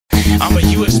I'm a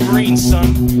U.S. Marine,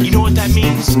 son. You know what that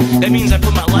means? That means I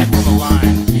put my life on the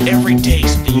line every day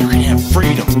so that you can have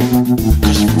freedom.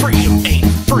 Cause freedom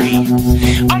ain't free.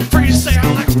 I'm free to say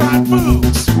I like fried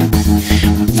foods.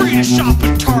 Free to shop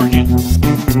at Target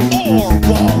or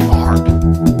Walmart.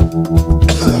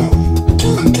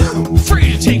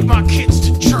 Free to take my kids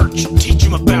to church and teach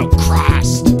them about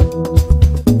Christ.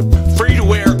 Free to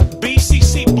wear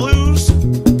BCC blues,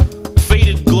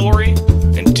 faded glory,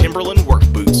 and Timberland work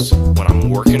boots when I'm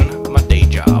working my day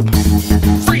job.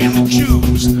 Freedom to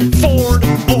choose Ford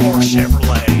or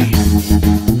Chevrolet.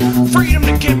 Freedom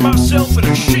to get myself in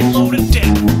a shitload of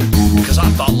debt because I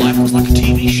thought life was like a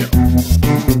TV show.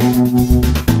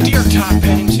 Dear Todd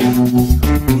Pennington,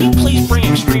 can you please bring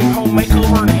Extreme Home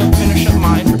Makeover and help finish up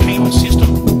my entertainment system?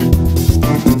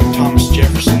 Thomas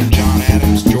Jefferson, John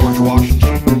Adams, George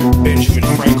Washington, Benjamin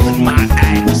Franklin, my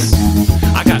ass.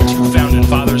 I got two founding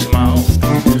fathers of my own.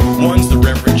 One's the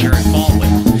Reverend Jerry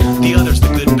Falwell, the other's the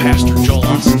good Pastor Joel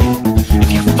Osteen.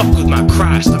 If you fuck with my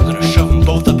Christ, I'm gonna shove them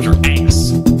both up your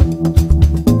ass.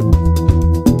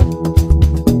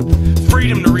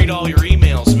 Freedom to read all your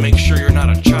emails and make sure you're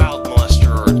not a child molester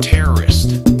or a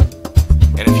terrorist.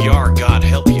 And if you are, God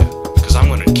help you, because I'm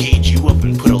gonna cage you up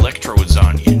and put electrodes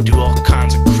on you and do all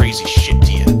kinds of crazy shit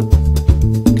to you.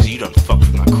 Because you done fucked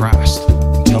with my Christ.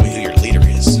 Tell me who your leader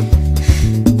is.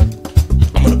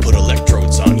 I'm gonna put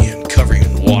electrodes on you and cover you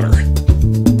in water.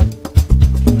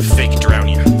 Fake drown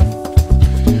you.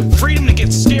 Freedom to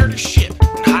get scared as shit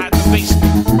and hide in the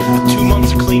basement with 2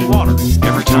 months of clean water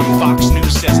every time Fox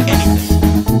News says anything.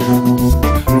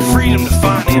 Freedom to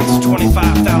finance a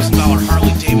 $25,000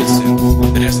 Harley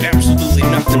Davidson that has absolutely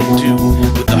nothing to do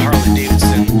with the Harley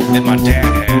Davidson that my dad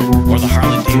had.